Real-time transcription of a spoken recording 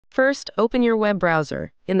First, open your web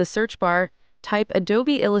browser. In the search bar, type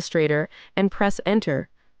Adobe Illustrator and press Enter.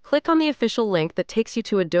 Click on the official link that takes you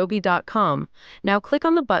to adobe.com. Now click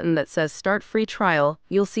on the button that says Start Free Trial.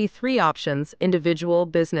 You'll see three options: individual,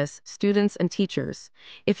 business, students, and teachers.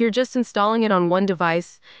 If you're just installing it on one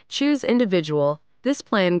device, choose individual. This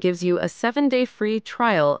plan gives you a 7-day free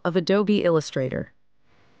trial of Adobe Illustrator.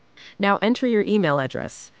 Now enter your email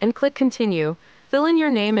address and click Continue. Fill in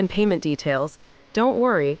your name and payment details. Don't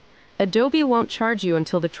worry, Adobe won't charge you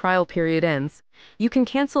until the trial period ends. You can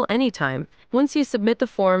cancel anytime. Once you submit the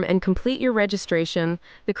form and complete your registration,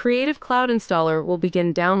 the Creative Cloud installer will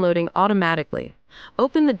begin downloading automatically.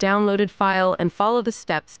 Open the downloaded file and follow the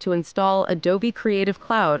steps to install Adobe Creative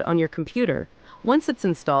Cloud on your computer. Once it's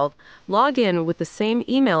installed, log in with the same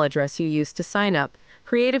email address you used to sign up.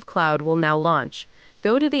 Creative Cloud will now launch.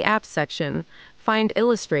 Go to the Apps section, find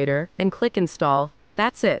Illustrator, and click Install.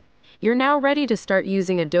 That's it. You're now ready to start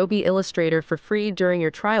using Adobe Illustrator for free during your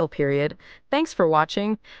trial period. Thanks for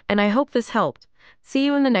watching, and I hope this helped. See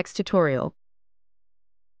you in the next tutorial.